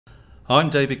I'm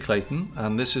David Clayton,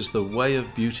 and this is the Way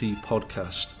of Beauty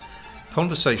podcast,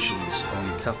 conversations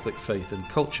on Catholic faith and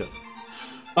culture.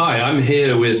 Hi, I'm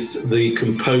here with the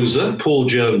composer, Paul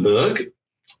Jernberg.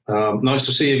 Nice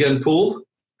to see you again, Paul.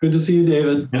 Good to see you,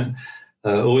 David.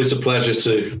 Always a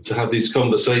pleasure to have these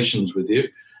conversations with you.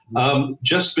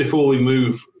 Just before we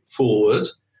move forward,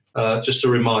 just a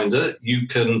reminder, you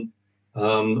can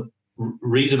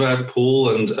read about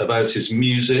Paul and about his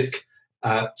music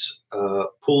at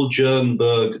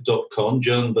pauljernberg.com.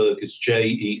 Jernberg is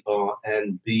Jernberg,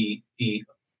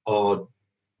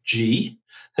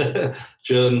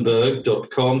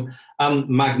 Jernberg.com, and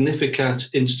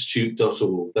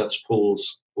magnificatinstitute.org. That's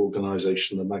Paul's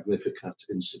organisation, the Magnificat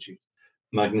Institute,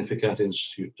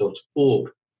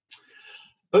 magnificatinstitute.org.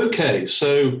 Okay,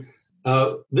 so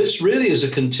this really is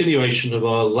a continuation of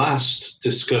our last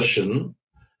discussion,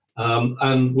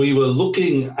 and we were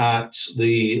looking at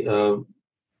the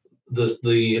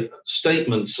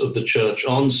statements of the Church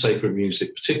on sacred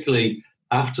music, particularly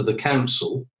after the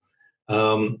Council,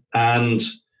 and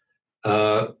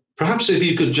perhaps if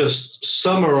you could just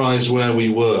summarise where we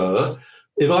were.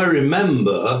 If I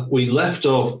remember, we left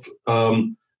off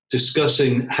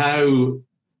discussing how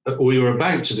we were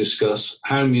about to discuss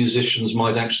how musicians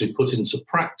might actually put into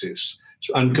practice,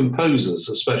 and composers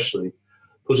especially,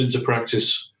 put into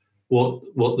practice what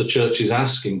the Church is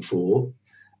asking for.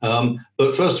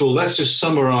 But first of all, let's just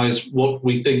summarise what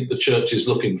we think the Church is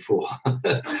looking for.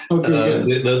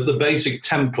 The basic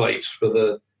template for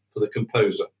the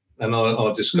composer and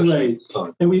our discussion this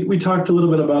time. And we talked a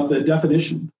little bit about the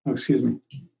definition.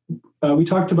 We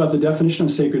talked about the definition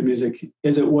of sacred music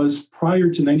as it was prior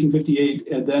to 1958,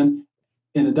 and then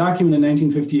in a document in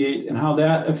 1958, and how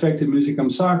that affected musicum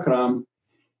sacram.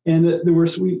 And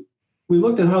we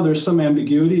looked at how there's some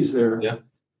ambiguities there. Yeah.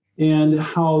 And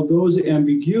how those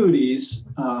ambiguities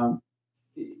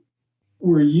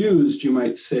were used, you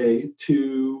might say,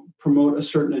 to promote a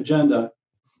certain agenda.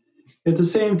 At the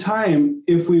same time,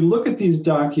 if we look at these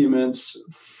documents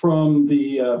from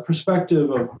the perspective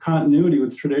of continuity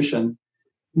with tradition,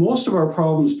 most of our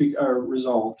problems are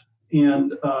resolved.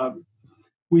 And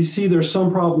we see there's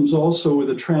some problems also with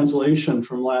the translation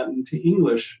from Latin to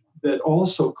English that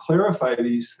also clarify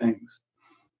these things.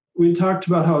 We talked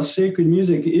about how sacred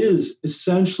music is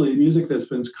essentially music that's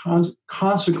been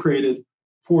consecrated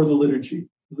for the liturgy,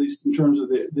 at least in terms of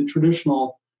the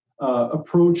traditional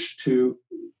approach to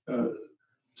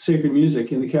sacred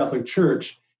music in the Catholic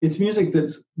Church. It's music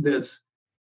that's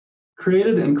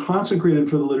created and consecrated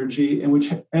for the liturgy, and which,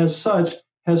 as such,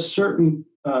 has certain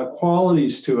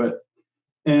qualities to it.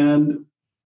 And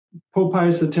Pope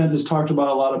Pius X has talked about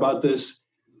a lot about this.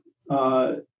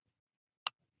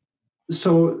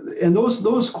 And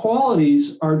those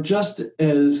qualities are just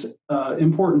as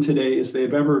important today as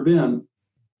they've ever been.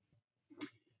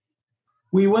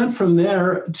 We went from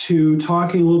there to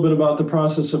talking a little bit about the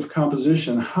process of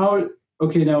composition. Now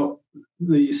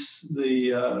the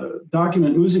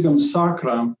document Musicum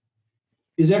Sacram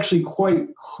is actually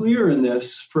quite clear in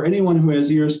this for anyone who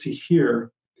has ears to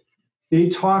hear. They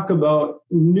talk about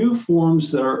new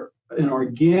forms that are an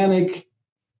organic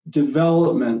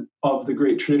development of the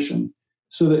great tradition,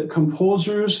 so that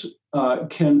composers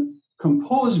can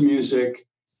compose music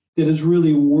that is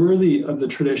really worthy of the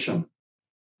tradition.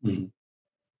 Mm-hmm.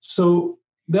 So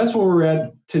that's where we're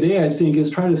at today, I think, is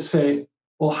trying to say,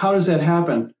 well, how does that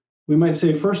happen? We might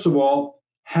say, first of all,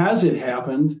 has it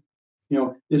happened?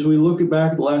 As we look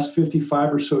back at the last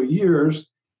 55 or so years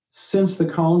since the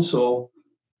Council,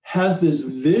 has this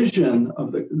vision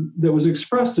that was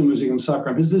expressed in Musicum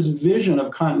Sacram, has this vision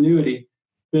of continuity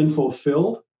been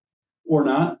fulfilled or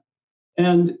not?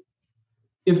 And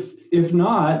if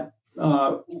not,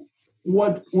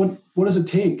 what does it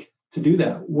take to do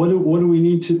that? What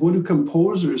do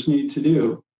composers need to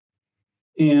do?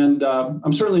 And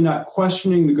I'm certainly not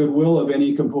questioning the goodwill of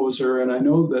any composer, and I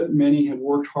know that many have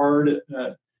worked hard,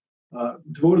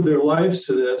 devoted their lives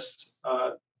to this,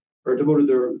 or devoted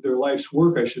their life's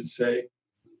work, I should say.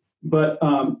 But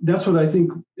that's what I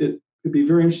think it could be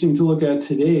very interesting to look at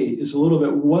today, is a little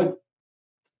bit what,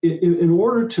 in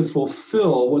order to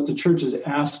fulfill what the Church has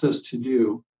asked us to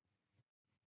do,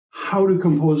 how do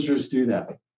composers do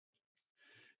that?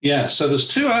 Yeah, so there's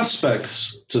two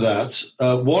aspects to that.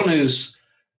 One is,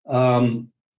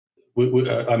 I'm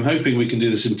hoping we can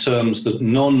do this in terms that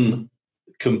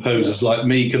non-composers like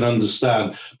me can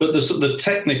understand, but the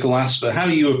technical aspect, how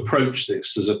you approach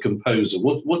this as a composer.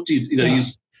 What do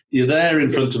you're there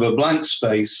in front of a blank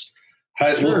space.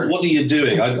 What are you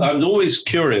doing? I'm always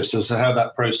curious as to how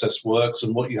that process works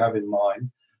and what you have in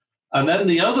mind. And then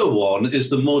the other one is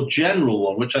the more general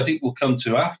one, which I think we'll come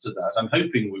to after that. I'm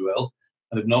hoping we will,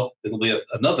 and if not, it'll be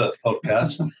another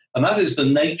podcast. And that is the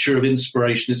nature of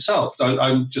inspiration itself.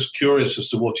 I'm just curious as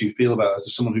to what you feel about it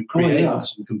as someone who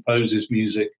creates and composes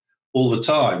music all the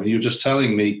time. And you're just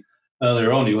telling me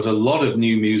earlier on, you've got a lot of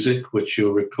new music which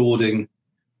you're recording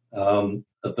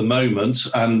at the moment,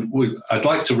 and I'd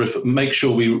like to make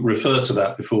sure we refer to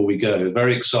that before we go. A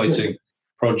very exciting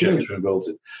project you're involved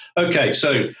in. Okay,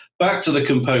 so back to the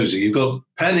composer. You've got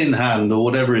pen in hand or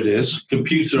whatever it is,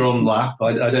 computer on lap,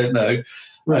 I don't know,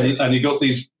 right. and you've got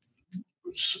these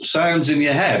sounds in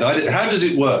your head. How does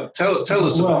it work? Tell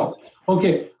us about it.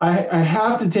 Okay, I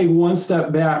have to take one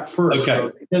step back first. Okay,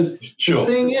 though, because the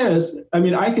thing is, I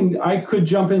mean, I could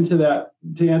jump into that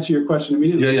to answer your question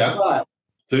immediately. Yeah. But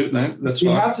no, that's fine.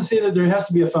 You have to say that there has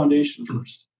to be a foundation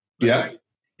first. Yeah.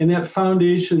 And that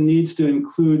foundation needs to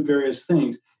include various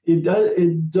things. It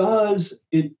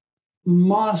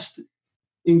must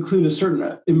include a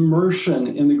certain immersion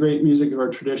in the great music of our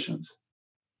traditions.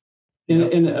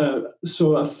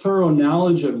 So a thorough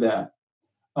knowledge of that.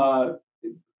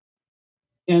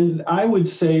 And I would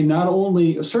say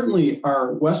certainly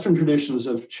our Western traditions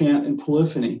of chant and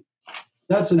polyphony,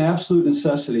 that's an absolute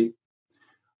necessity.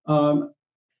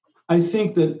 I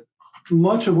think that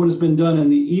much of what has been done in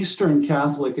the Eastern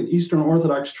Catholic and Eastern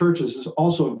Orthodox churches is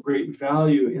also of great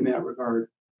value in that regard.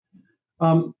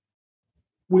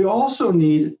 We also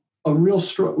need a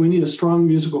strong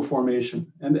musical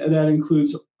formation, and that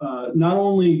includes not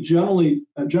only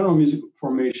general music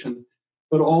formation,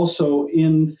 but also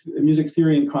in music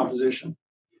theory and composition,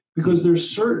 because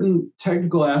there's certain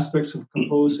technical aspects of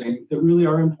composing that really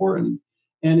are important,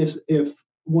 and if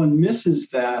one misses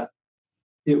that,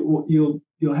 you'll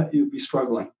be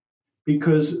struggling,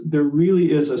 because there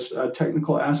really is a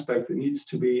technical aspect that needs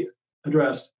to be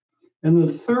addressed. And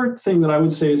the third thing that I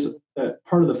would say is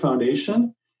part of the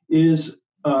foundation is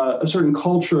a certain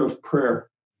culture of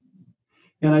prayer.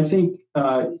 And I think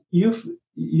you've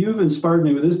inspired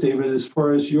me with this, David, as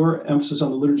far as your emphasis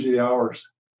on the Liturgy of the Hours.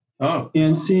 Oh.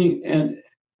 And seeing, and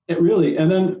it really,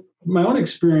 and then my own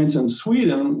experience in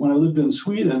Sweden, when I lived in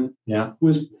Sweden,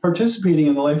 was participating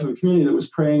in the life of a community that was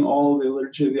praying all the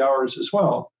Liturgy of the Hours as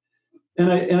well.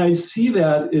 And I see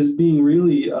that as being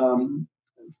really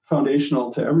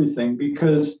foundational to everything,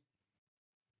 because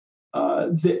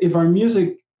if our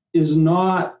music is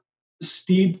not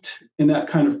steeped in that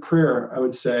kind of prayer, I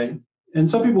would say, and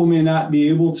some people may not be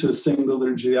able to sing the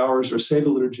Liturgy of the Hours or say the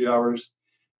Liturgy of the Hours,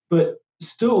 but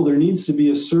still there needs to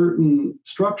be a certain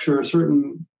structure, a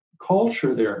certain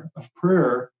culture there of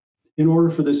prayer in order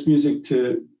for this music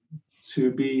to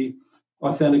be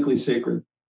authentically sacred.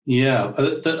 Yeah,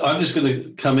 I'm just going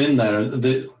to come in there,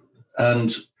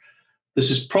 and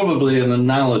this is probably an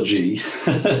analogy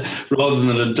rather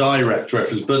than a direct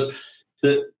reference, but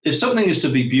that if something is to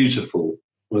be beautiful,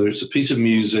 whether it's a piece of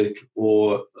music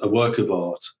or a work of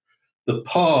art, the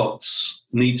parts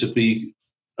need to be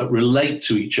relate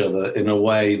to each other in a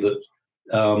way that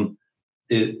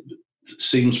it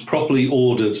seems properly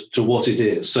ordered to what it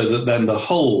is, so that then the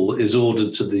whole is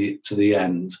ordered to the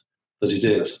end that it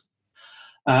is.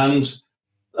 And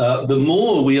the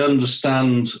more we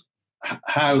understand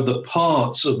how the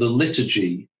parts of the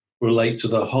liturgy relate to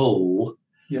the whole,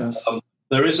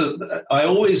 I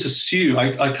always assume,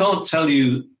 I can't tell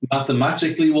you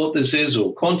mathematically what this is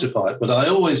or quantify it, but I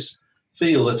always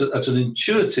feel that at an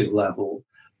intuitive level,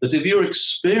 that if you're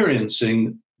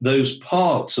experiencing those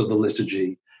parts of the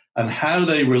liturgy and how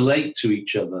they relate to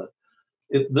each other,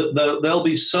 there'll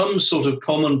be some sort of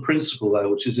common principle there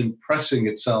which is impressing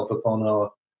itself upon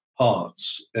our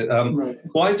hearts.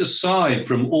 Quite aside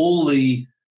from all the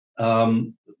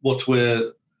what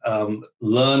we're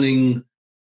learning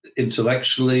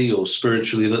intellectually or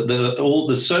spiritually,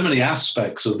 there's so many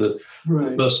aspects of the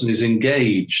person is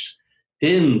engaged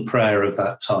in prayer of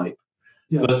that type.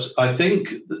 Yes. But I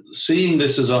think seeing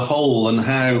this as a whole and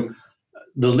how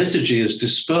the liturgy is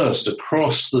dispersed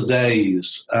across the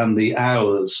days and the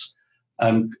hours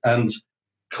and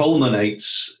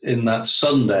culminates in that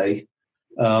Sunday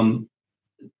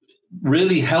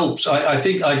really helps. I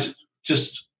think I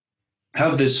just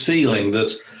have this feeling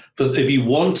that if you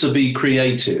want to be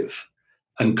creative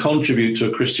and contribute to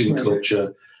a Christian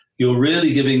culture, you're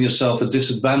really giving yourself a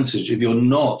disadvantage if you're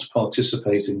not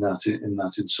participating in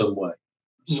that in some way.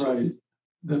 Right.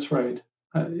 That's right.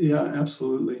 Yeah,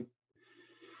 absolutely.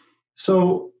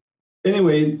 So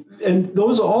anyway, and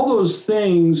all those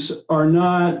things are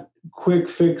not quick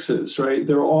fixes, right?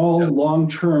 They're all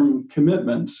long-term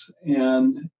commitments.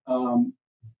 And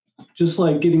just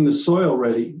like getting the soil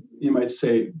ready, you might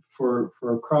say, for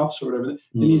crops or whatever, it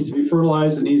needs to be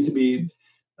fertilized, it needs to be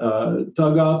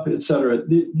dug up, etc.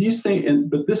 These things,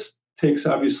 but this takes,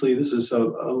 obviously, this is a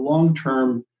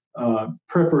long-term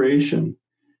preparation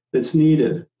that's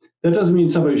needed. That doesn't mean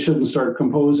somebody shouldn't start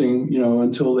composing,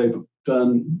 until they've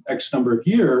done X number of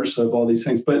years of all these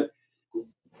things. But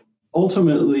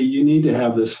ultimately, you need to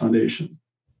have this foundation.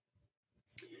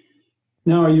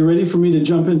 Now, are you ready for me to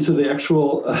jump into the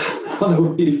actual?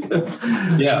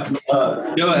 Yeah.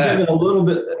 Go ahead. A little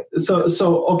bit.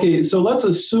 Okay. So let's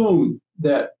assume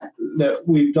that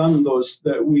we've done those,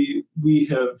 that we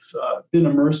have been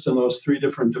immersed in those three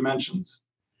different dimensions.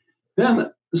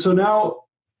 So now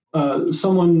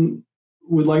someone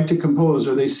would like to compose,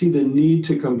 or they see the need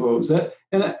to compose.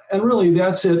 And really,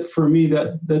 that's it for me.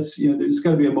 That's there's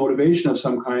got to be a motivation of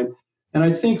some kind. And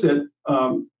I think that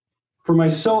for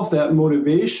myself, that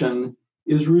motivation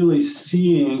is really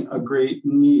seeing a great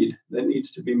need that needs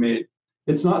to be made.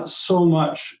 It's not so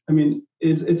much,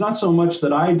 it's not so much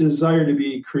that I desire to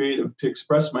be creative, to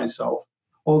express myself,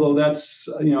 although that's,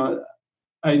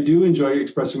 I do enjoy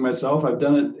expressing myself. I've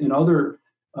done it in other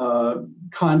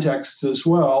contexts as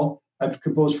well. I've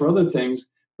composed for other things,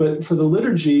 but for the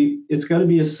liturgy, it's got to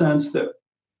be a sense that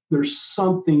there's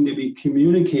something to be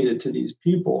communicated to these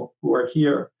people who are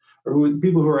here, or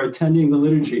people who are attending the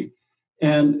liturgy,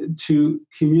 and to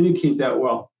communicate that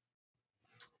well.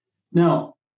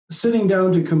 Now, sitting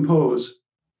down to compose,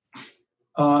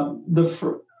 the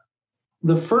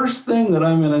first thing that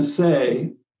I'm going to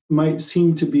say might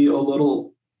seem to be a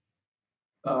little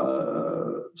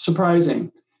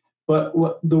surprising, but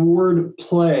what the word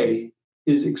play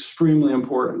is extremely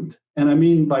important. And I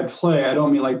mean by play, I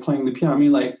don't mean like playing the piano, I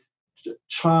mean like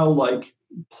childlike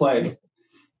play.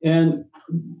 And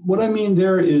what I mean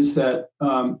there is that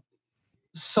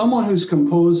someone who's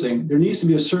composing, there needs to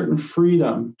be a certain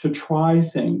freedom to try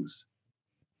things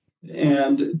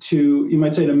and to, you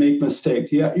might say, to make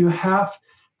mistakes. You have,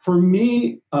 for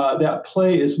me, that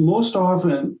play is most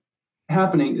often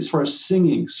happening as far as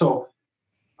singing. So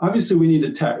obviously we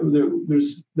need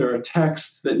there are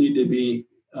texts that need to be,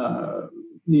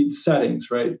 need settings,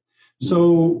 right?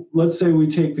 So let's say we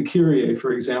take the Kyrie,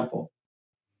 for example.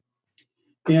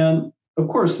 And of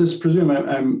course, this presume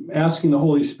I'm asking the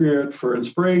Holy Spirit for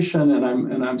inspiration,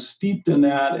 and I'm steeped in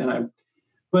that,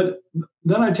 but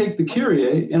then I take the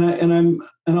Kyrie and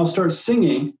I'll start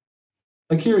singing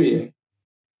a Kyrie.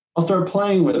 I'll start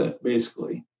playing with it,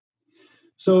 basically.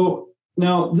 So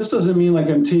now this doesn't mean like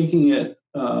I'm taking it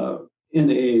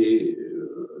in a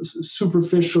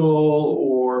superficial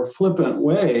or flippant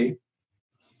way,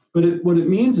 but what it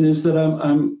means is that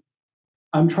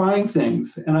I'm trying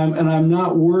things, and I'm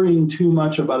not worrying too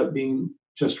much about it being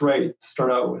just right to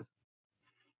start out with.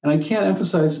 And I can't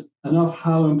emphasize enough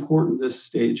how important this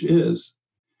stage is,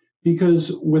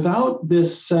 because without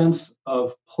this sense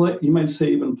of play, you might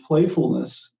say even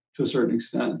playfulness to a certain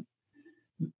extent,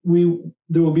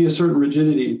 there will be a certain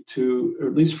rigidity to, or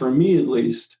at least for me at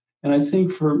least, and I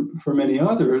think for many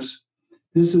others,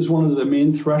 this is one of the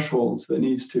main thresholds that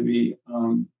needs to be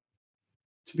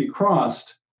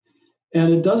crossed.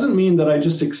 And it doesn't mean that I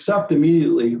just accept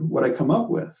immediately what I come up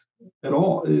with at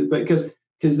all, because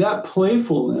that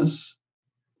playfulness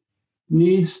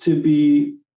needs to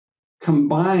be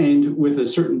combined with a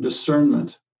certain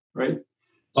discernment, right?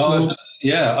 I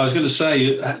was going to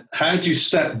say, how do you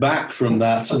step back from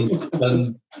that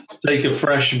and take a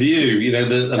fresh view,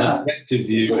 an objective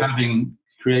view, having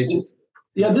created?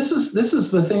 Yeah, this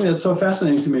is the thing that's so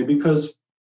fascinating to me, because,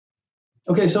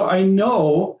 okay, so I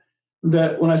know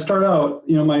that when I start out,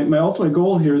 my ultimate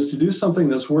goal here is to do something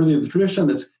that's worthy of the tradition,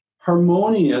 that's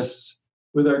harmonious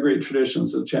with our great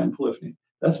traditions of chant and polyphony.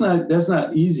 That's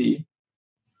not easy.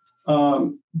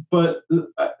 But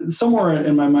somewhere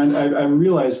in my mind, I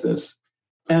realized this,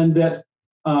 and that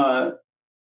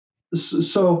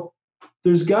so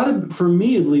there's got to, for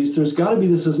me at least, there's got to be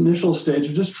this initial stage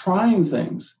of just trying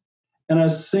things. And I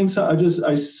sing,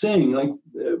 like,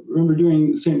 remember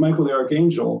doing St. Michael the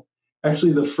Archangel,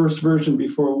 actually the first version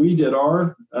before we did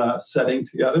our setting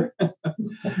together.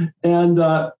 And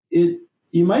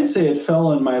you might say it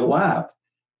fell in my lap,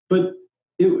 but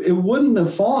it wouldn't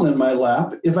have fallen in my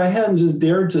lap if I hadn't just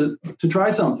dared to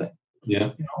try something.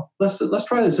 Yeah. Let's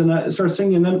try this. And I start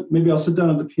singing, and then maybe I'll sit down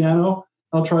at the piano,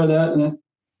 I'll try that.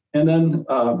 And then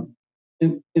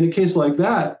in a case like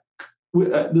that,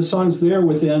 the song's there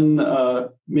within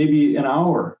maybe an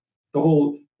hour. The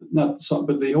whole, not the song,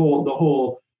 but the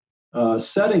whole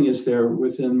setting is there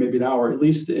within maybe an hour, at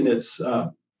least in its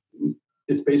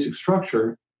basic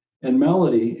structure and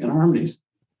melody and harmonies.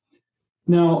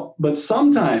 Now, but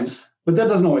that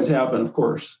doesn't always happen, of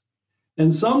course.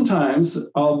 And sometimes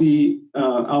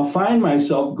I'll find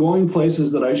myself going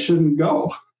places that I shouldn't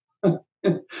go.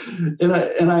 As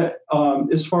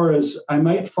far as I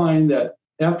might find that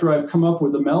after I've come up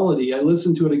with a melody, I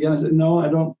listen to it again. I say, no, I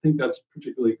don't think that's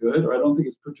particularly good, or I don't think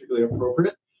it's particularly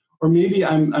appropriate, or maybe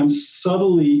I'm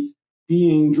subtly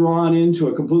being drawn into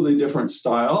a completely different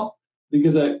style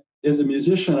because as a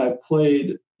musician, I've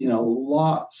played,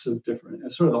 lots of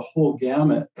different, sort of the whole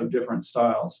gamut of different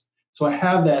styles. So I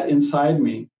have that inside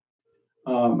me.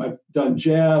 I've done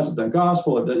jazz, I've done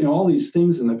gospel, I've done, all these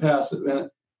things in the past.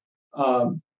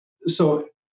 So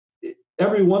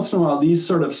every once in a while, these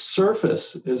sort of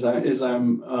surface as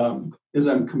I'm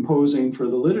composing for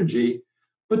the liturgy.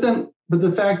 But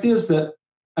the fact is that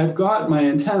I've got my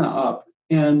antenna up,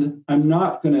 and I'm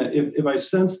not gonna. If I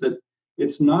sense that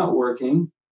it's not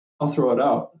working, I'll throw it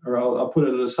out, or I'll put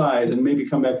it aside, and maybe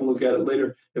come back and look at it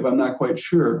later if I'm not quite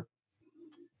sure.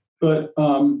 But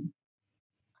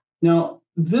now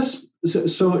this,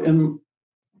 and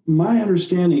my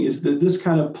understanding is that this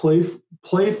kind of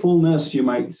playfulness, you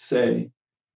might say,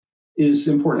 is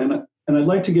important. And I'd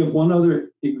like to give one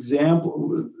other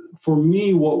example. For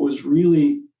me, what was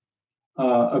really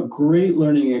a great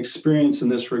learning experience in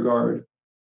this regard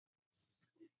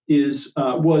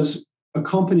was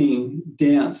accompanying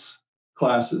dance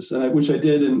classes, which I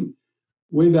did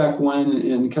way back when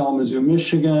in Kalamazoo,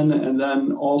 Michigan, and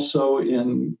then also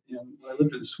when I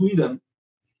lived in Sweden.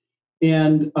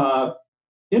 And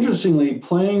interestingly,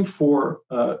 playing for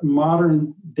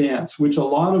modern dance, which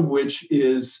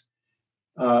is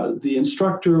the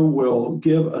instructor will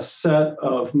give a set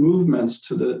of movements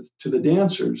to the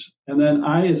dancers, and then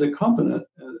I, as an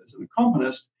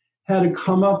accompanist, had to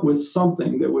come up with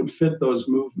something that would fit those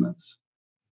movements,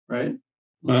 right?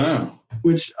 Wow.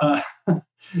 Which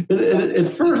at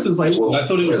first is like, well, I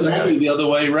thought it was the other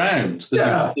way around.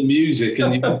 The music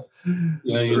and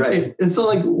right. And so,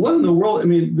 like, what in the world? I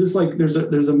mean, this, like, there's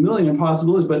a million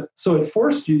possibilities, but so it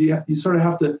forced you sort of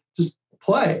have to just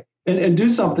play and do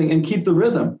something and keep the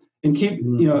rhythm and keep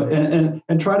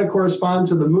and try to correspond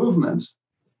to the movements.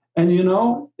 And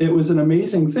it was an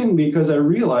amazing thing, because I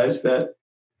realized that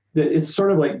it's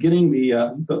sort of like getting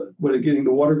the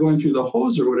water going through the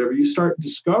hose or whatever. You start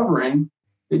discovering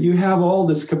that you have all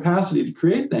this capacity to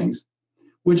create things,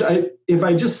 which if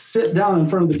I just sit down in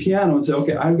front of the piano and say,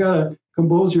 okay, I've got to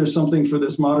compose here something for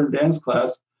this modern dance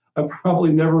class, I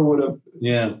probably never would have.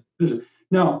 Yeah.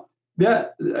 Now,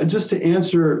 that just to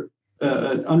answer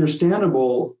an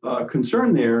understandable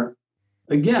concern there,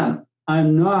 again,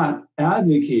 I'm not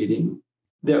advocating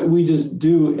that we just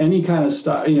do any kind of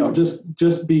stuff,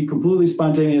 just be completely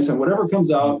spontaneous and whatever comes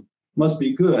out must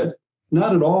be good.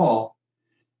 Not at all.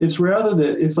 It's rather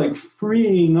that it's like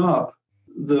freeing up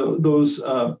those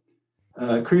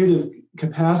creative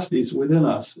capacities within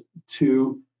us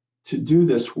to do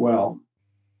this well.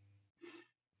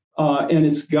 And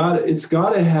it's got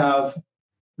to have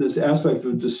this aspect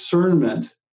of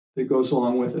discernment that goes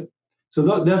along with it.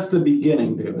 So that's the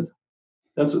beginning, David.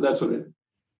 That's what it is.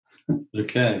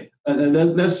 Okay.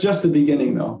 And that's just the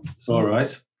beginning, though. So, all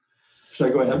right. Should I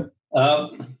go ahead?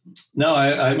 No,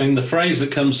 I mean, the phrase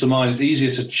that comes to mind is easier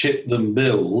to chip than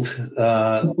build.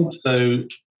 So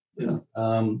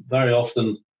very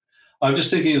often, I'm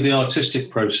just thinking of the artistic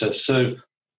process. So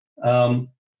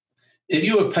if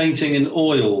you were painting in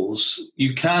oils,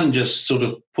 you can just sort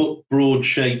of put broad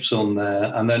shapes on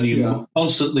there, and then you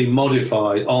constantly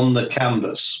modify on the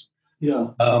canvas. Yeah.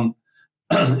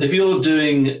 If you're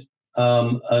doing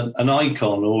an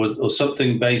icon or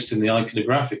something based in the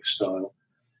iconographic style,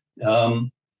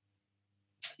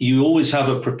 you always have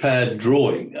a prepared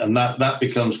drawing, and that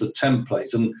becomes the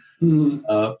template. And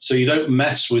so you don't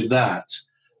mess with that.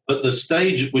 But the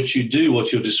stage at which you do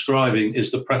what you're describing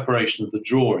is the preparation of the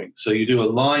drawing. So you do a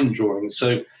line drawing.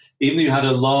 So even if you had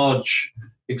a large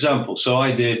example, so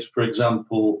I did, for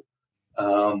example,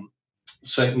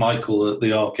 St. Michael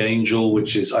the Archangel,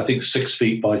 which is, I think, 6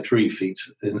 feet by 3 feet.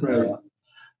 So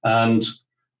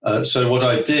what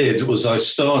I did was I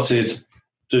started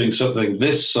doing something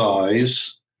this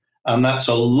size, and that's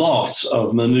a lot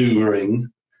of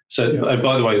maneuvering. So,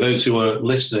 by the way, those who are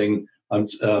listening,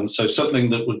 so something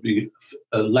that would be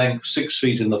a length 6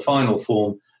 feet in the final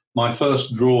form, my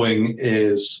first drawing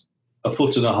is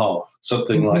 1.5 feet,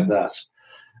 something like that.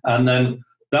 And then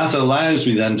that allows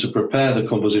me then to prepare the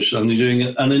composition. I'm doing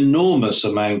an enormous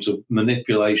amount of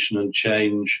manipulation and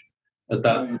change at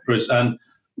that. And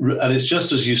it's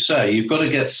just as you say, you've got to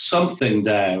get something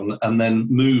down and then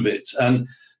move it. And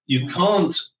you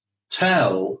can't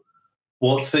tell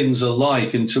what things are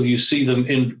like until you see them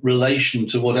in relation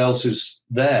to what else is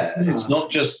there. Yeah. It's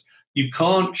not just, you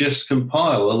can't just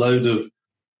compile a load of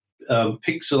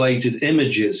pixelated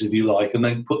images, if you like, and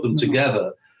then put them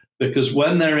together, because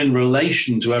when they're in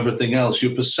relation to everything else,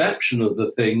 your perception of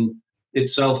the thing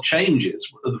itself changes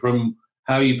from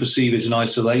how you perceive it in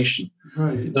isolation.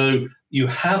 Right. So you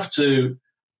have to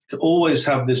always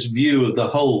have this view of the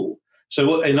whole.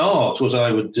 So in art, what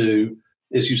I would do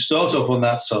is you start off on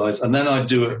that size, and then I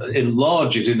do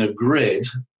enlarge it in a grid,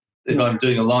 if I'm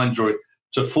doing a line drawing,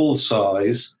 to full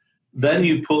size. Then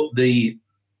you put you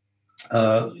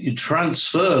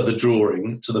transfer the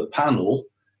drawing to the panel.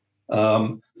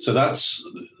 So that's,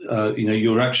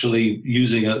 you're actually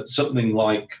using something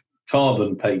like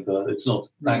carbon paper. It's not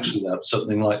actually that,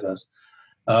 something like that.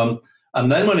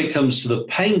 And then when it comes to the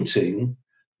painting,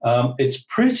 it's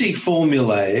pretty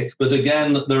formulaic, but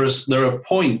again, there are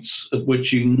points at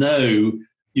which you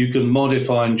can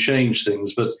modify and change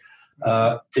things. But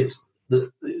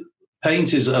the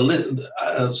paint is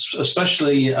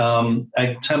especially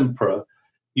egg tempera.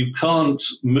 You can't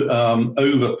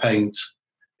overpaint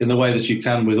in the way that you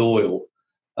can with oil.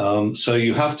 So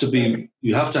you have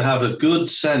to have a good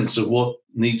sense of what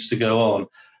needs to go on,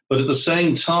 but at the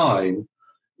same time,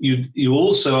 you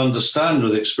also understand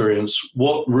with experience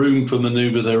what room for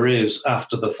maneuver there is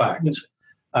after the fact.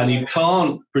 And you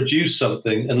can't produce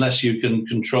something unless you can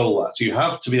control that. You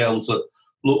have to be able to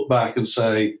look back and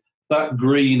say, that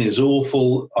green is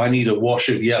awful, I need a wash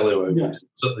of yellow over it,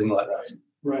 something like that.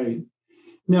 Right.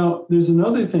 Now, there's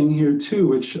another thing here too,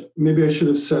 which maybe I should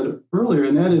have said earlier,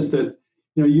 and that is that,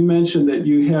 you mentioned that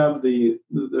you have the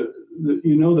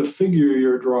figure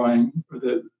you're drawing, or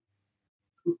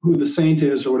who the saint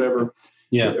is or whatever, or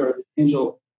the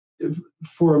angel.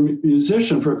 For a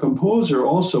musician, for a composer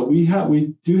also,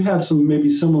 we do have some maybe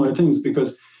similar things,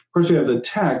 because of course we have the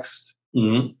text,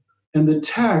 and the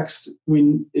text,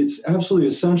 it's absolutely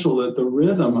essential that the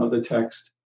rhythm of the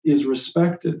text is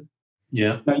respected.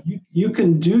 Yeah. Now you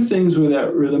can do things with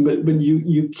that rhythm, but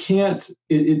you can't.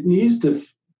 It needs to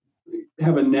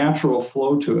have a natural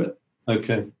flow to it.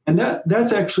 Okay. And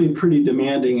that's actually pretty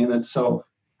demanding in itself.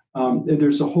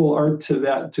 There's a whole art to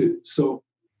that too. So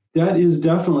that is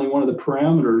definitely one of the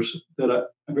parameters that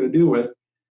I'm going to deal with.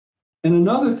 And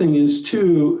another thing is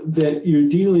too that you're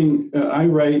dealing. I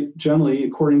write generally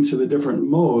according to the different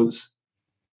modes,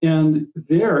 and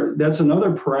that's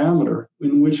another parameter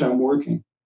in which I'm working.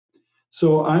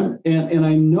 So and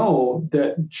I know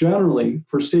that generally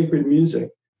for sacred music,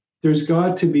 there's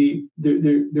got to be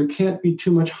there can't be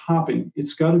too much hopping.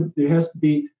 There has to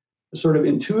be a sort of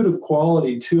intuitive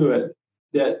quality to it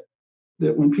that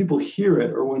when people hear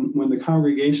it, or when the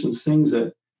congregation sings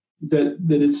it, that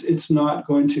it's not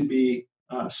going to be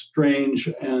strange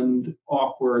and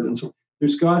awkward. And so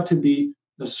there's got to be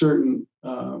a certain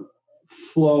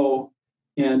flow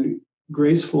and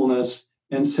gracefulness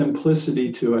and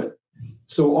simplicity to it.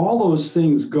 So all those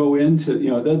things go into,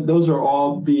 those are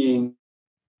all being,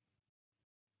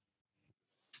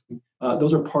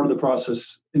 those are part of the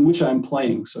process in which I'm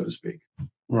playing, so to speak.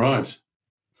 Right.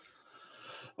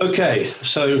 Okay,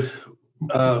 so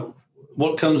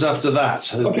what comes after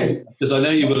that? Okay. Because I know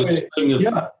you've got a string of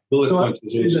bullet points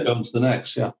as we go on to the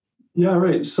next, Yeah,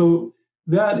 right. So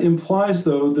that implies,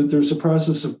 though, that there's a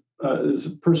process of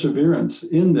perseverance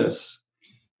in this,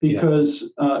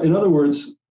 because, in other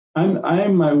words,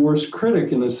 I'm my worst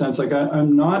critic in the sense, like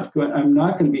I'm not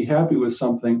going to be happy with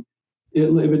something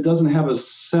if it doesn't have a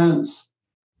sense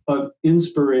of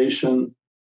inspiration,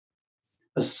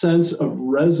 a sense of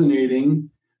resonating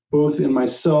both in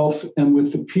myself and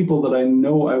with the people that I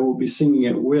know I will be singing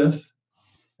it with.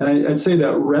 And I'd say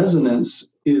that resonance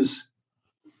is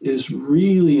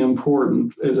really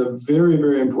important, is a very,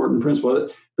 very important principle.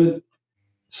 But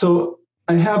so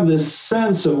I have this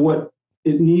sense of what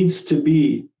it needs to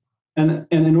be. And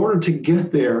in order to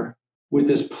get there with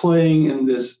this playing and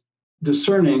this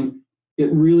discerning, it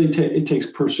really it takes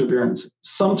perseverance.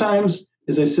 Sometimes,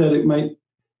 as I said, it might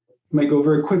go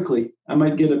very quickly. I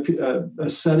might get a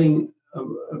setting of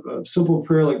a simple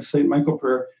prayer like the St. Michael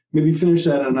prayer, maybe finish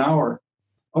that in an hour.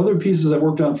 Other pieces I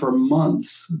worked on for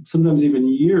months, sometimes even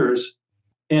years,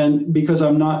 and because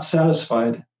I'm not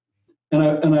satisfied.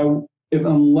 And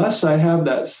unless I have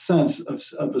that sense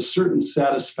of a certain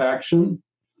satisfaction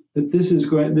that this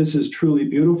is truly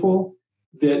beautiful,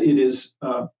 that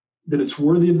it's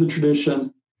worthy of the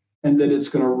tradition, and that it's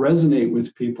going to resonate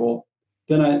with people,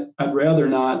 then I'd rather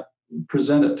not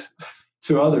present it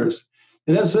to others.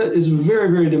 And it's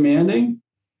very, very demanding,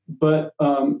 but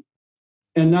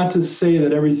and not to say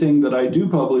that everything that I do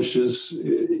publish is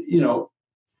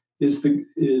the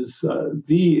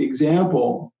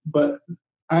example, but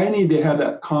I need to have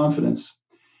that confidence,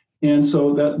 and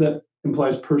so that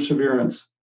implies perseverance.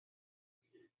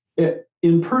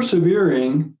 In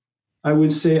persevering, I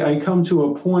would say I come to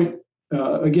a point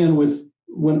again, with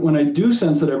when I do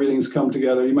sense that everything's come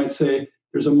together, you might say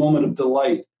there's a moment of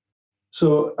delight.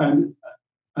 So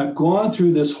I've gone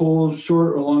through this whole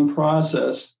short or long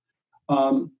process,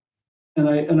 and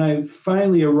I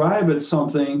finally arrive at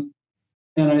something,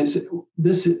 and I say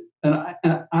this, and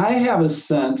I have a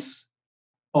sense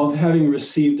of having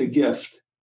received a gift,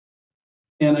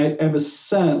 and I have a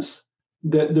sense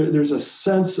that there's a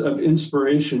sense of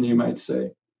inspiration, you might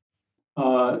say,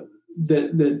 that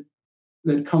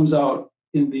comes out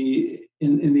in the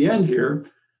end here.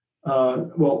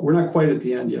 Well, we're not quite at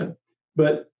the end yet,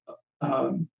 but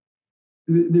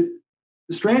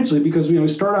strangely, because we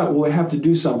start out, well, we have to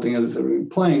do something, as I said, we're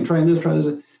playing, trying this, trying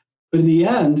this, but in the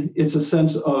end, it's a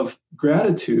sense of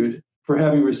gratitude for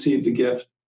having received a gift.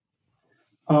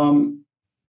 Now,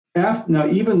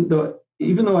 even though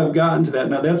I've gotten to that,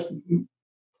 now that's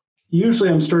usually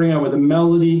I'm starting out with a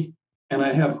melody, and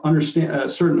I have a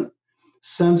certain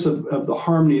sense of the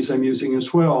harmonies I'm using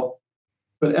as well.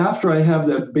 But after I have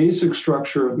that basic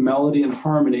structure of melody and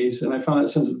harmonies, and I found that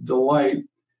sense of delight,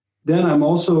 then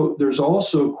there's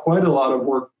also quite a lot of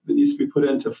work that needs to be put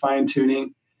into fine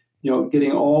tuning,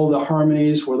 getting all the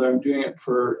harmonies, whether I'm doing it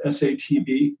for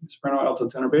SATB, soprano, alto,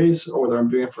 tenor, bass, or whether I'm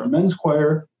doing it for a men's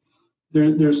choir.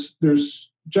 There's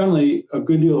generally a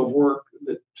good deal of work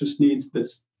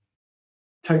that's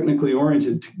technically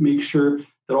oriented to make sure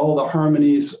that all the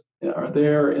harmonies are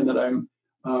there and that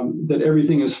that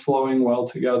everything is flowing well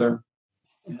together,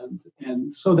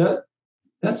 and so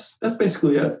that's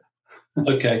basically it.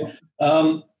 Okay,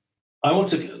 I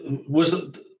wanted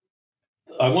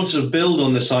to build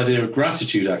on this idea of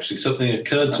gratitude. Actually, something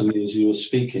occurred to me as you were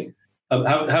speaking.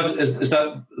 Is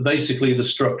that basically the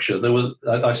structure?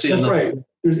 I see. That's right.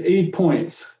 There's 8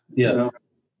 points. Yeah.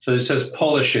 So it says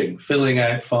polishing, filling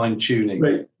out, fine tuning.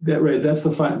 Right. That's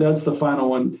the final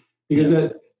one, because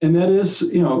that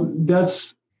is,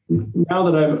 that's, now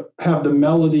that I have the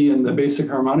melody and the basic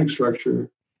harmonic structure,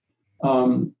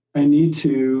 I need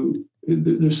to,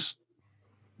 there's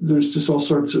just all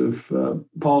sorts of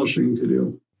polishing to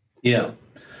do. Yeah.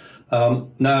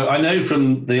 Now, I know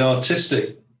from the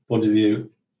artistic point of view,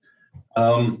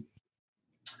 I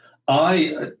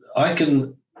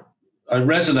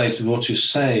resonate with what you're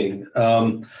saying.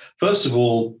 First of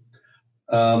all,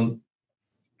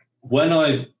 when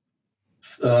I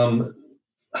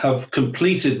have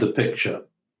completed the picture,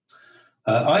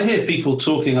 I hear people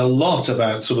talking a lot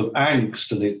about sort of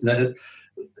angst, and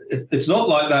it's not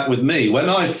like that with me. When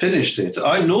I finished it,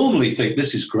 I normally think,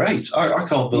 this is great. I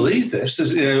can't believe this.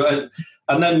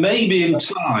 And then maybe in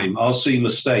time I'll see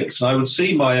mistakes, and I would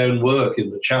see my own work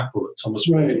in the chapel at Thomas.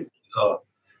 Right.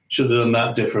 Should have done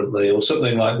that differently, or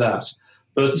something like that.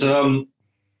 But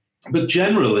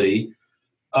generally,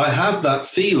 I have that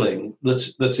feeling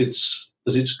that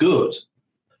it's good,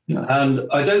 and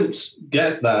I don't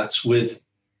get that to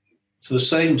the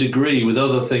same degree with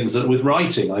other things. That with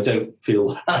writing, I don't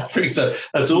feel that. So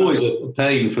that's always a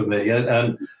pain for me,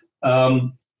 and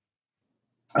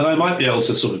I might be able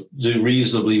to sort of do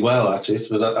reasonably well at it,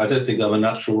 but I don't think I'm a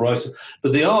natural writer.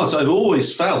 But the art, I've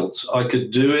always felt I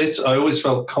could do it. I always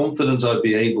felt confident I'd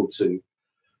be able to.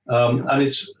 And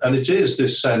it is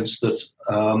this sense that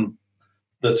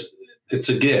it's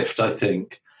a gift, I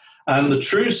think. And the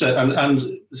true set,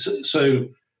 so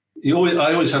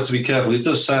I always have to be careful. It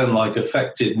does sound like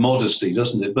affected modesty,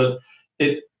 doesn't it? But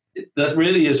that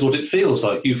really is what it feels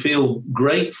like. You feel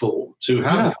grateful to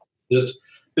have it.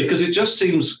 Because it just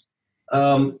seems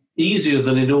easier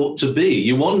than it ought to be.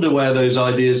 You wonder where those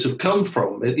ideas have come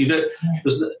from.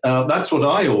 That's what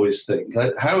I always think.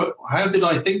 How did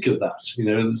I think of that?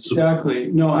 Exactly.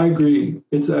 No, I agree.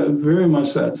 It's very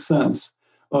much that sense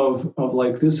of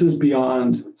like, this is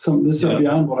beyond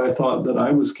beyond what I thought that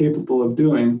I was capable of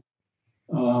doing.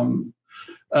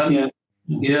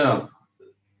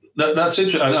 That's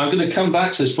interesting. I'm going to come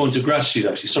back to this point of gratitude.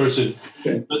 Actually, sorry to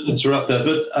interrupt there,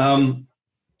 but.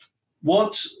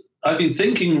 What I've been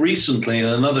thinking recently in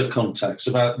another context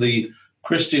about the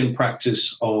Christian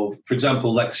practice of, for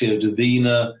example, Lectio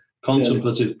Divina,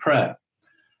 contemplative prayer.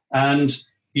 And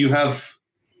you have,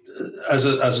 as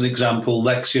an example,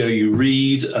 Lectio, you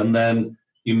read and then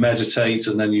you meditate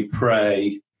and then you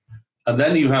pray. And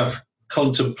then you have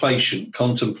contemplation,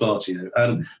 contemplatio.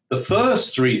 And the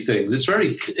first three things, it's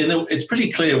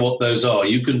pretty clear what those are.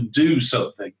 You can do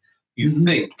something. You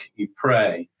think, you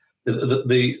pray.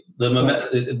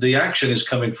 The action is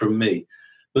coming from me,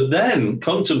 but then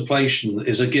contemplation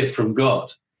is a gift from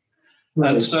God.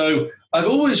 Right. And so I've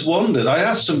always wondered. I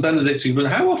asked some Benedictine, but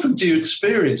how often do you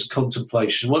experience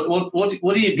contemplation? What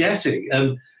are you getting?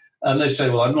 And they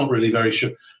say, well, I'm not really very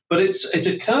sure. But it's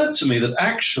occurred to me that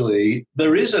actually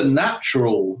there is a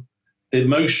natural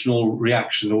emotional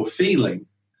reaction or feeling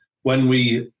when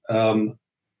we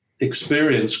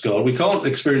experience God. We can't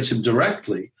experience him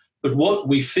directly, but what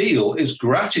we feel is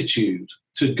gratitude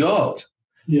to God.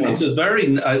 Yeah. It's a very,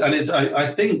 and it's,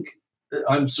 I think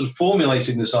I'm sort of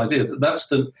formulating this idea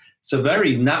that it's a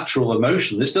very natural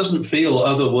emotion. This doesn't feel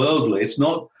otherworldly. It's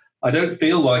not, I don't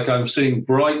feel like I'm seeing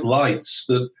bright lights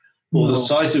or the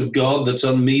sight of God that's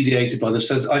unmediated by the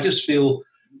sense. I just feel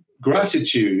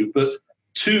gratitude, but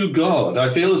to God. I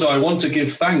feel as though I want to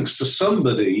give thanks to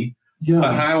somebody for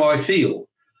how I feel.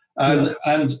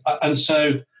 And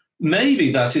so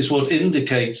maybe that is what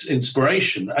indicates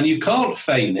inspiration. And you can't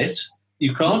feign it.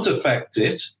 You can't affect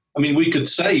it. I mean, we could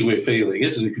say we're feeling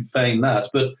it and we could feign that.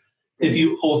 But if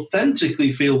you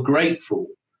authentically feel grateful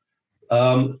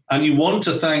and you want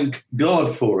to thank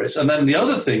God for it, and then the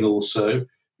other thing also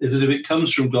is that if it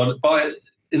comes from God,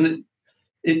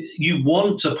 you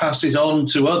want to pass it on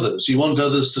to others. You want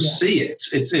others to see it.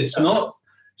 It's not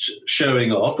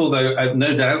showing off, although I've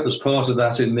no doubt there's part of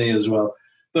that in me as well.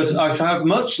 But I've had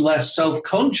much less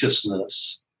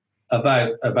self-consciousness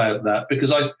about that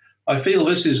because I feel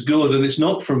this is good and it's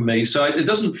not from me. So it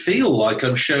doesn't feel like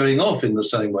I'm showing off in the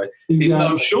same way. Exactly. Even though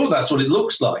I'm sure that's what it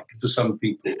looks like to some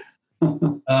people.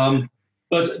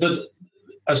 But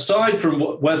aside from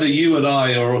whether you and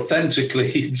I are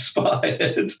authentically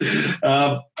inspired,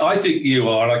 I think you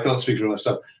are, and I can't speak for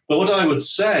myself. But what I would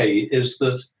say is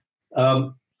that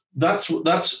that's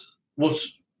what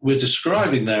we're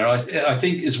describing there. I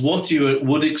think is what you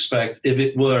would expect if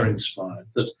it were inspired.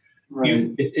 That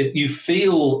you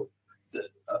feel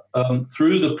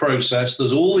through the process.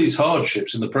 There's all these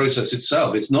hardships in the process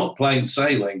itself. It's not plain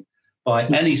sailing by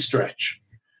any stretch.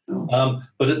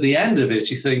 But at the end of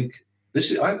it, you think,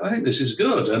 I think this is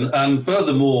good. And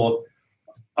furthermore,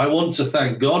 I want to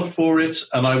thank God for it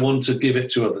and I want to give it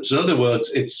to others. In other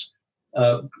words, it's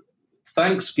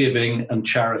thanksgiving and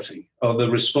charity are the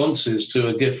responses to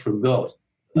a gift from God.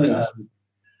 Yes.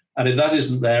 And if that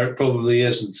isn't there, it probably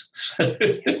isn't.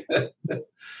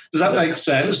 Does that make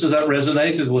sense? Does that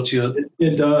resonate with what you're...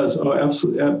 It does. Oh,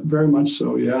 absolutely. Very much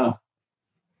so, yeah.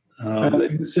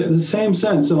 The same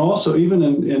sense, and also even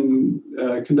in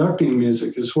conducting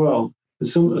music as well, a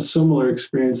similar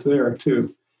experience there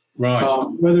too. Right.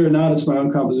 Whether or not it's my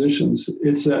own compositions,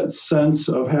 it's that sense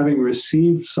of having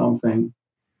received something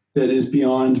that is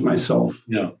beyond myself.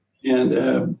 Yeah.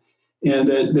 And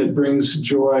that brings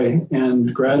joy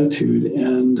and gratitude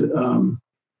and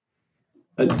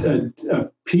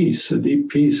a peace, a deep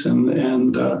peace, and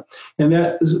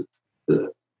that is.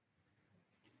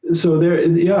 So there,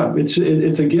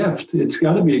 it's a gift. It's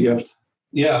got to be a gift.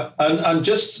 Yeah, and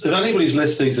just if anybody's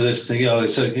listening to this thing,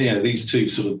 it's these two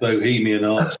sort of bohemian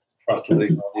artists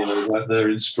prattling on, like their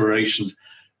inspirations.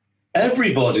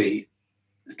 Everybody,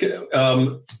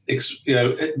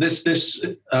 this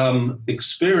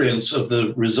experience of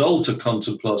the result of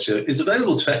contemplatio is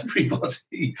available to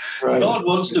everybody. Right. God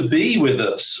wants to be with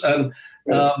us, and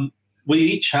we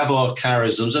each have our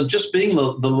charisms, and just being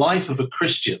the life of a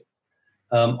Christian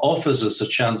offers us a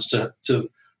chance to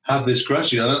have this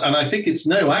gratitude. And I think it's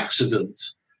no accident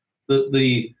that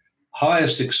the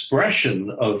highest expression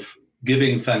of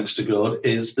giving thanks to God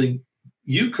is the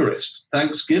Eucharist,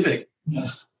 thanksgiving.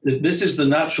 Yes. This is the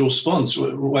natural response.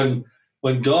 When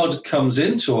God comes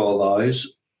into our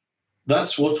lives,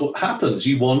 that's what happens.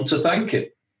 You want to thank him.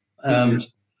 And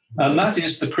that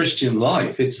is the Christian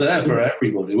life. It's there for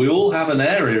everybody. We all have an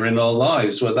area in our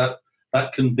lives where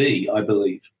that can be, I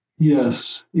believe.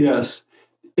 Yes, yes.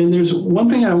 And there's one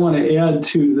thing I want to add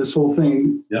to this whole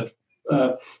thing,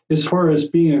 as far as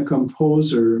being a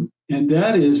composer, and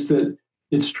that is that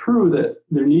it's true that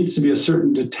there needs to be a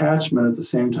certain detachment at the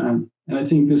same time. And I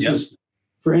think this is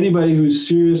for anybody who's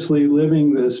seriously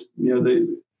living this, the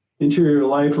interior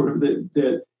life, or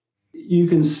that you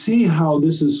can see how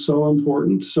this is so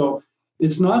important. So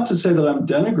it's not to say that I'm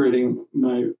denigrating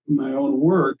my own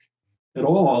work at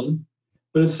all,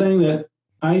 but it's saying that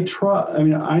my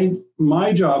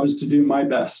job is to do my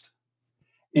best,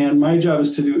 and my job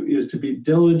is to be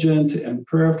diligent and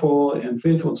prayerful and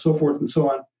faithful and so forth and so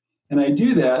on. And I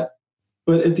do that,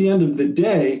 but at the end of the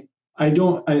day, I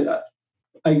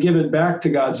give it back to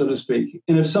God, so to speak.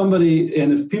 And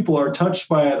if people are touched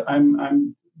by it,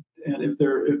 and if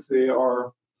they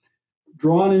are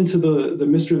drawn into the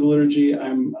mystery of the liturgy,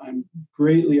 I'm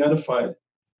greatly edified.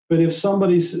 But if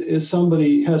somebody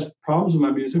has problems with my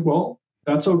music, well,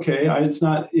 that's okay.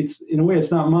 It's in a way, it's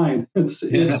not mine. It's a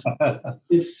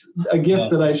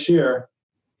gift that I share.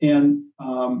 And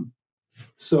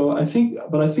so I think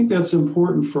that's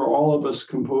important for all of us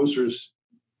composers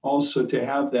also to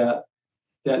have that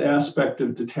aspect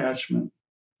of detachment.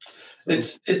 So.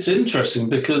 It's interesting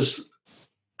because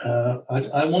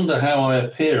I wonder how I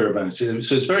appear about it.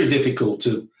 So it's very difficult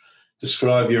to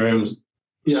describe your own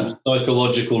sort of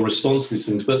psychological response to these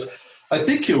things. But I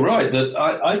think you're right that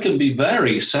I can be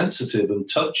very sensitive and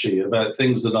touchy about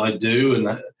things that I do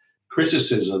and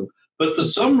criticism. But for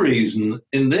some reason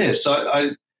in this,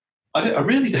 I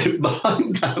really don't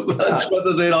mind that much,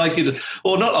 whether they like it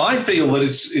or not. I feel that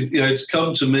it's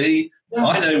come to me. Yeah.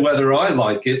 I know whether I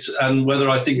like it and whether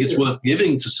I think it's worth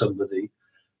giving to somebody.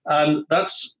 And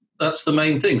that's the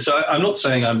main thing. So I'm not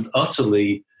saying I'm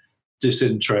utterly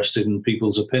disinterested in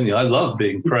people's opinion. I love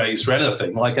being praised for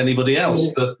anything, like anybody else.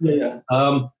 But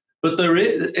there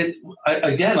is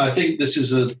again. I think this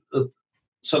is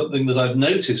something that I've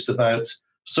noticed about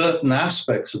certain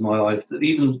aspects of my life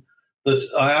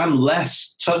that I am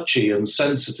less touchy and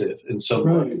sensitive in some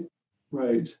way.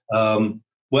 Right.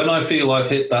 When I feel I've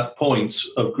hit that point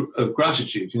of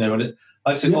gratitude, and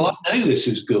I say, well, I know this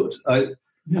is good.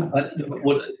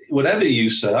 Whatever you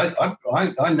say,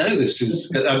 I know this is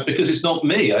because it's not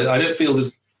me. I don't feel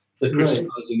they're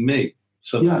criticizing me.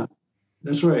 So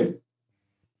that's right.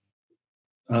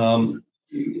 And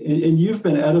you've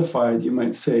been edified, you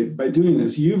might say, by doing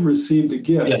this. You've received a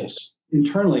gift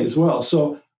internally as well.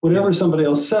 So whatever somebody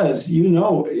else says, I mean,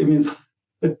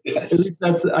 at least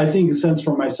that's, I think, a sense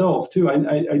for myself too.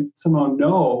 I somehow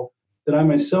know that I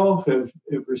myself have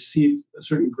received a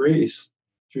certain grace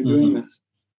through doing this.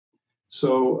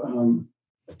 So,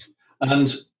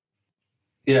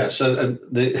 so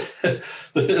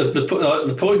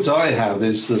the point I have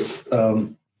is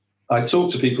that I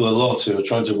talk to people a lot who are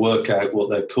trying to work out what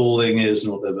their calling is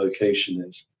and what their vocation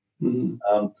is. And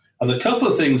a couple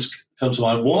of things come to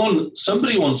mind. One,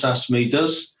 somebody once asked me,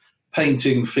 does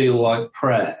painting feel like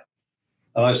prayer?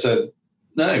 And I said,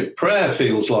 no, prayer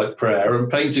feels like prayer and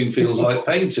painting feels like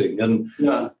painting. And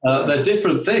they're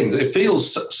different things. It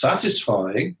feels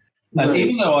satisfying. And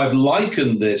even though I've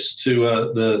likened this to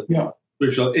the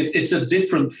spiritual, it's a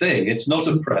different thing. It's not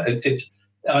a prayer.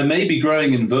 I may be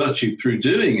growing in virtue through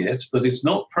doing it, but it's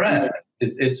not prayer.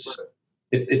 It's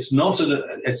not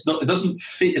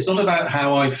about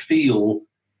how I feel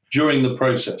during the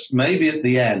process. Maybe at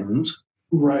the end,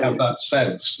 have that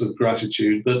sense of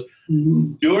gratitude, but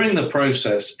during the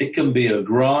process, it can be a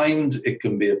grind, it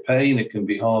can be a pain, it can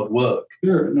be hard work.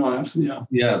 Sure, no,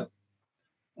 absolutely,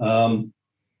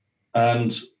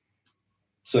 and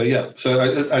so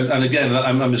and again,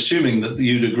 I'm assuming that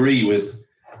you'd agree with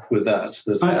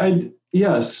that.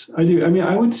 Yes, I do. I mean,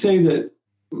 I would say that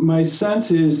my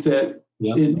sense is that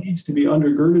it needs to be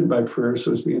undergirded by prayer, so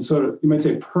to speak, and sort of, you might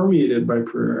say, permeated by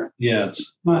prayer.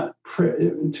 Yes. Not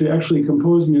to actually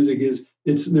compose music it's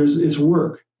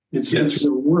work. It's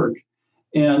real work,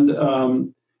 and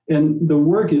the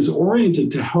work is oriented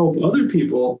to help other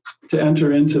people to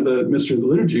enter into the mystery of the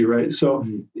liturgy, right? So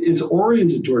it's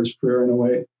oriented towards prayer in a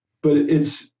way, but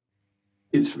it's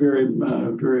very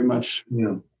very much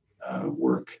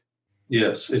work.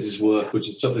 Yes, it is work, which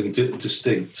is something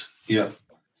distinct. Yeah.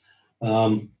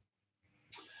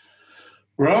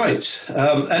 Right.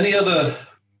 Any other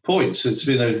points? It's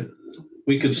been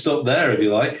we could stop there if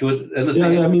you like.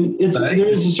 I mean, there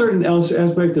is a certain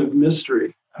aspect of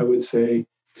mystery, I would say,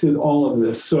 to all of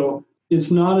this. So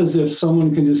it's not as if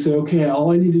someone can just say, okay,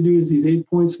 all I need to do is these 8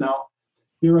 points now.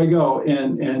 Here I go,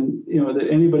 and that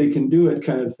anybody can do it,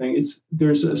 kind of thing.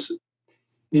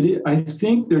 I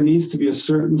think there needs to be a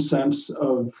certain sense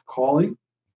of calling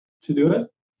to do it,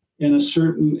 and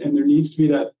there needs to be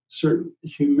that certain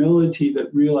humility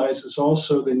that realizes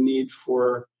also the need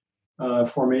for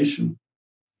formation.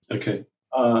 Okay.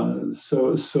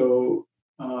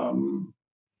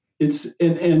 It's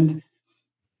and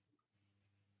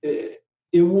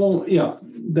it won't. Yeah,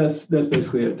 that's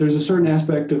basically it. There's a certain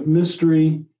aspect of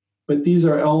mystery, but these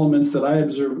are elements that I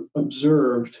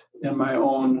observed in my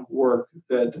own work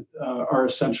that are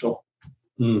essential.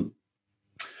 Well,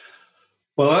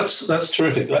 that's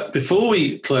terrific. Before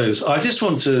we close, I just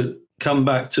want to come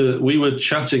back to, we were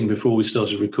chatting before we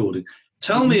started recording.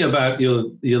 Tell me about your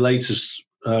latest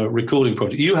recording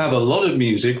project. You have a lot of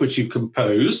music which you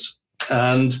composed,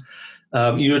 and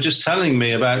you were just telling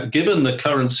me about, given the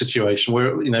current situation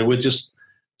where we're just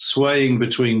swaying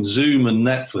between Zoom and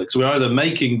Netflix. We're either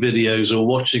making videos or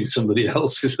watching somebody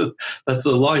else's. That's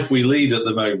the life we lead at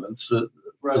the moment,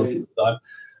 right?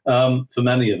 For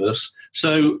many of us.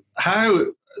 So,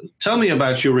 tell me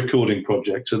about your recording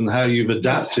project and how you've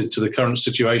adapted to the current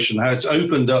situation. How it's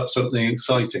opened up something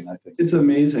exciting. I think it's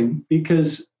amazing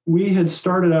because we had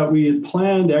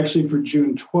planned actually for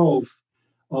June 12th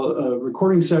a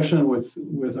recording session with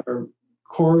our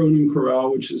Cor Unum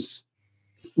Chorale, which is,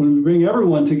 when we bring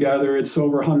everyone together, it's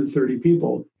over 130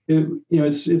 people.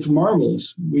 It's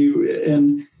marvelous.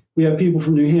 We have people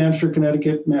from New Hampshire,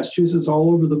 Connecticut, Massachusetts,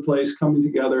 all over the place coming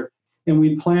together. And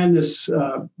we planned this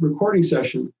recording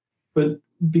session, but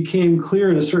became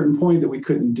clear at a certain point that we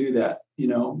couldn't do that. We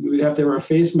would have to have our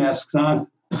face masks on.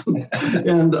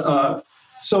 And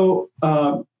so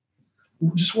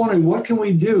just wondering, what can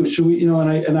we do? Should we,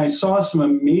 and I saw some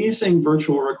amazing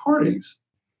virtual recordings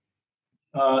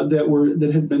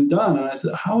that had been done. And I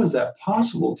said, how is that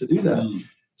possible to do that? Mm.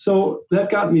 So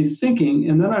that got me thinking.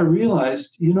 And then I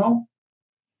realized, we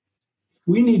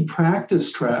need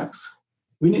practice tracks.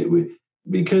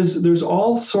 Because there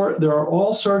are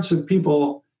all sorts of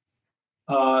people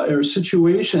or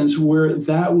situations where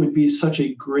that would be such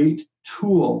a great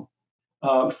tool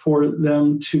for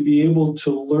them to be able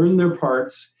to learn their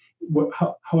parts,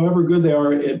 however good they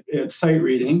are at sight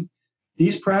reading.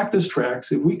 These practice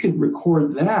tracks, if we could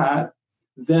record that,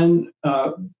 then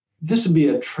this would be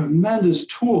a tremendous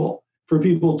tool for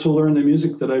people to learn the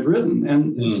music that I've written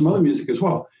and some other music as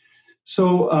well.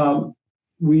 So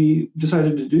we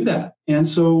decided to do that. And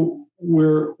so we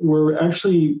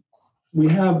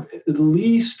have at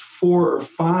least 4 or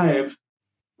 5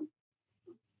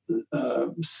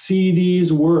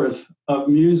 CDs worth of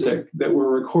music that we're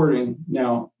recording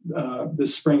now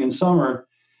this spring and summer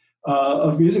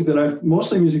of music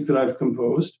mostly music that I've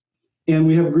composed. And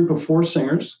we have a group of 4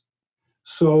 singers.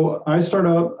 So I start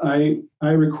out, I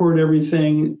record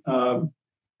everything on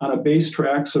a bass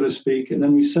track, so to speak, and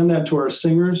then we send that to our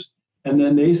singers, and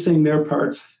then they sing their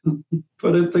parts,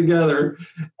 put it together,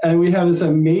 and we have this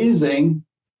amazing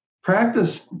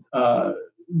practice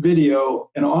video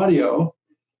and audio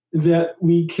that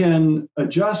we can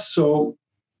adjust. So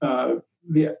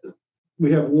we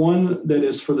have one that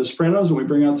is for the sopranos, and we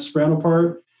bring out the soprano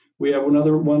part. We have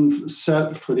another one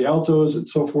set for the altos, and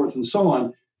so forth and so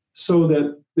on, so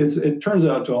that it turns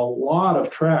out to a lot of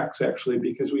tracks, actually,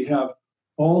 because we have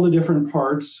all the different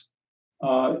parts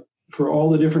for all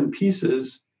the different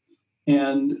pieces.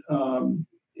 And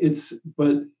it's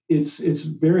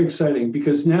very exciting,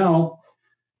 because now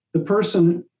the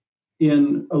person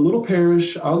in a little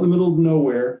parish out in the middle of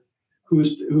nowhere who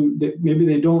maybe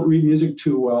they don't read music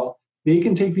too well, they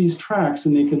can take these tracks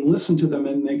and they can listen to them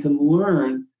and they can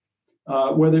learn,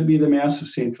 whether it be the Mass of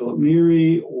St. Philip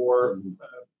Neri or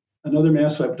another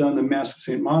Mass I've done, the Mass of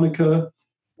St. Monica,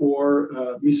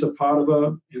 or Missa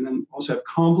Padova, and then also have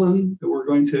Compline that we're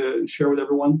going to share with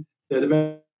everyone, that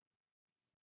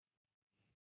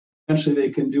eventually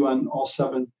they can do on all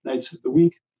 7 nights of the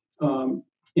week, and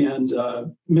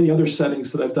many other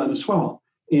settings that I've done as well.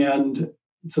 And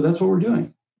so that's what we're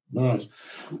doing. Nice.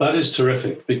 That is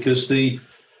terrific, because I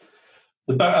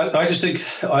just think,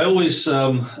 I always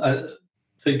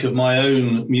think of my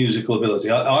own musical ability.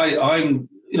 I'm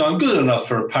good enough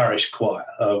for a parish choir.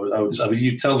 I would say. I mean,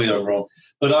 you tell me I'm wrong,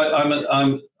 but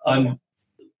I'm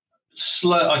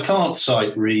slow. I can't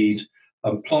sight read.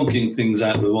 I'm plonking things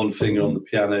out with one finger on the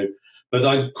piano, but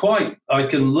I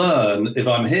can learn if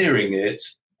I'm hearing it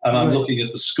and I'm looking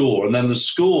at the score, and then the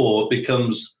score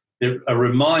becomes a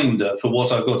reminder for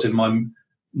what I've got in my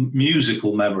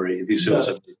musical memory, if you see what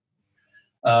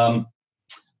I mean.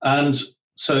 And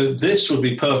so this would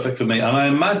be perfect for me. And I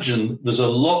imagine there's a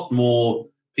lot more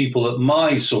people at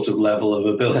my sort of level of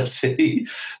ability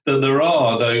that there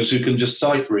are those who can just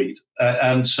sight read.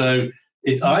 And so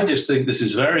I just think this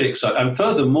is very exciting. And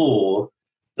furthermore,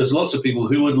 there's lots of people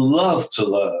who would love to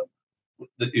learn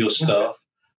your stuff.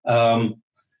 I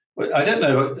don't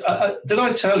know, did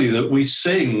I tell you that we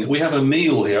have a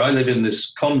meal here? I live in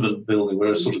this convent building.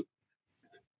 We're a sort of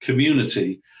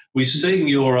community. We sing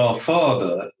You're Our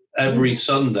Father every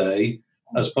Sunday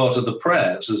as part of the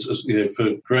prayers, as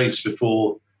for grace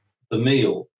before the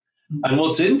meal. And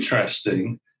what's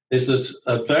interesting is that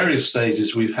at various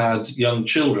stages we've had young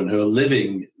children who are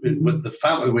living with the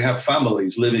family. We have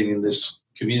families living in this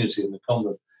community in the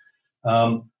convent.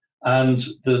 And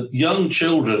the young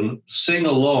children sing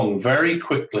along very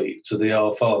quickly to the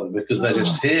Our Father, because they're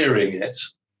just hearing it.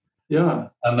 Yeah.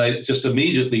 And they just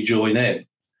immediately join in.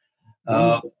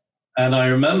 And I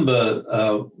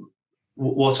remember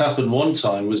what happened one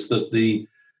time was that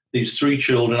these 3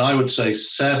 children, I would say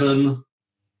 7,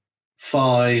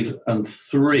 5, and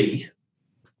 3,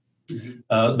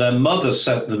 their mother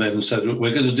sent them in and said,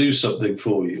 we're going to do something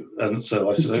for you. And so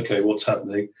I said, okay, what's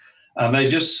happening? And they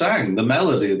just sang the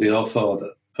melody of the Our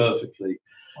Father perfectly.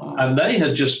 Wow. And they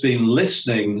had just been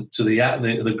listening to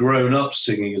the grown-ups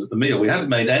singing at the meal. We hadn't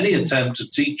made any attempt to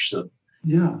teach them.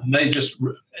 Yeah. And they just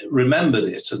remembered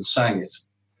it and sang it.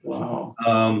 Wow.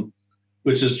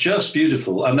 which is just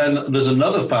beautiful. And then there's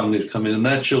another family who've come in, and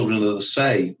their children are the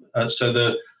same.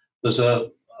 There's a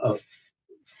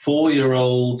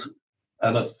 4-year-old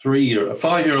and a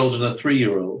 5-year-old and a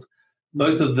 3-year-old.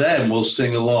 Both of them will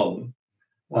sing along.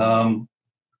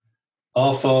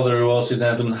 Our Father who art in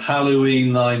heaven,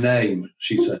 halloween thy name,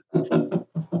 she said.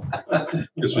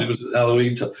 Because it was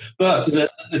Halloween time. But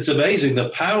it's amazing, the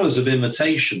powers of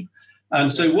imitation. And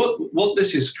so what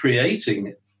this is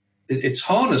creating, it's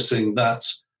harnessing that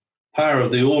power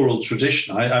of the oral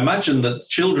tradition. I imagine that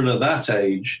children at that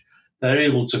age, they're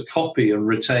able to copy and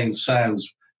retain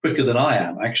sounds quicker than I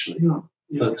am, actually. Yeah.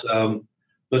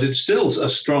 But it's still a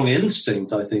strong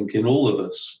instinct, I think, in all of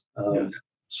us.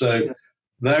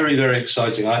 Very, very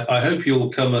exciting. I hope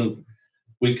you'll come and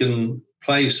we can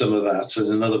play some of that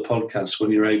in another podcast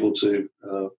when you're able to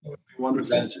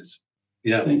present it.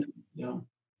 Yeah. Thank you. Yeah.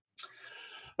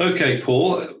 Okay,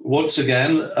 Paul. Once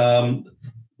again,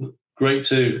 great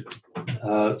to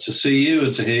see you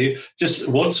and to hear you. Just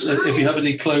once, if you have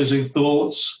any closing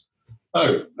thoughts.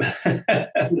 Oh,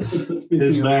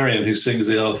 here's Marion who sings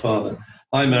the Our Father.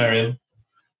 Hi, Marion.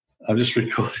 I'm just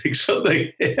recording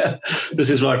something here. This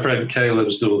is my friend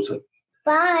Caleb's daughter.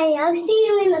 Bye. I'll see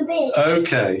you in a bit.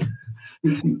 Okay.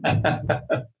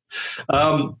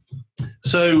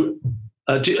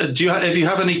 If you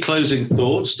have any closing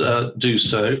thoughts, do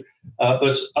so.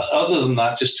 But other than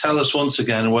that, just tell us once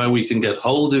again where we can get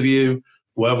hold of you,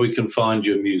 where we can find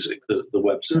your music, the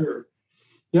website. Sure.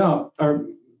 Yeah, our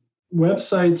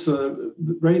websites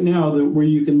right now where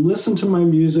you can listen to my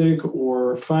music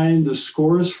or find the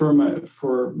scores for my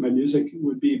music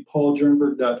would be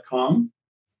pauljernberg.com.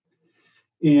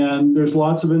 And there's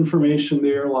lots of information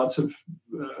there, lots of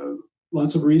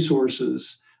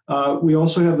resources. We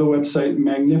also have the website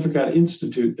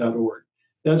magnificatinstitute.org.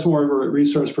 That's more of a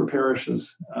resource for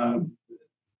parishes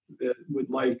that would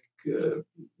like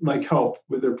help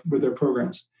with their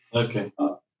programs. Okay.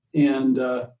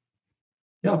 Yeah.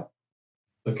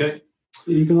 Okay.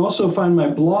 You can also find my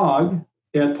blog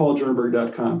at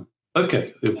pauljernberg.com.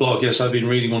 Okay, the blog. Yes, I've been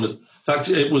reading one of. In fact,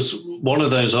 it was one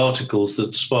of those articles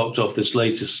that sparked off this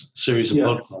latest series of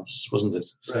podcasts, wasn't it?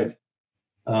 Right.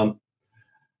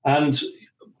 And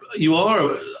you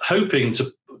are hoping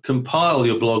to compile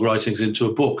your blog writings into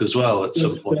a book as well at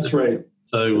some point. That's right.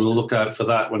 So we'll look out for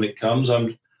that when it comes. I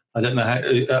don't know how.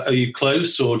 Are you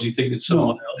close, or do you think it's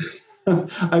someone else?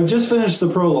 I've just finished the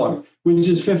prologue, which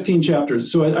is 15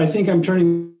 chapters. So I think I'm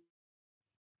turning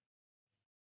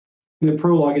the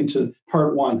prologue into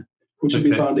part 1, which would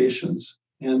be foundations.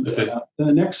 And the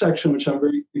next section, which I'm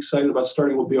very excited about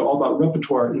starting, will be all about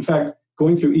repertoire. In fact,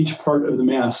 going through each part of the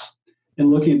Mass and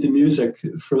looking at the music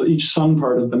for each sung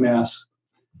part of the Mass.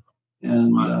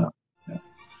 And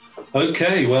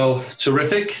Okay, well,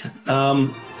 terrific.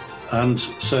 And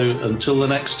so until the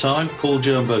next time, Paul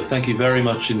Jernberg, thank you very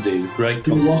much indeed. Great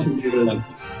conversation. You're welcome,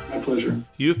 my pleasure.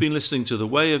 You've been listening to the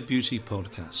Way of Beauty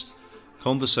podcast,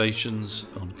 conversations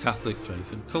on Catholic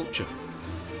faith and culture.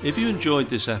 If you enjoyed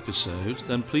this episode,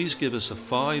 then please give us a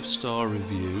 5-star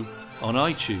review on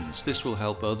iTunes. This will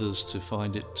help others to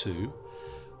find it too.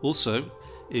 Also,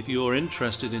 if you're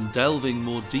interested in delving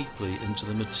more deeply into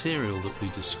the material that we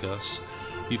discuss,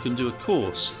 you can do a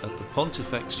course at the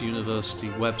Pontifex University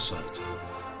website.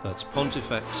 That's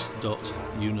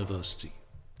pontifex.university.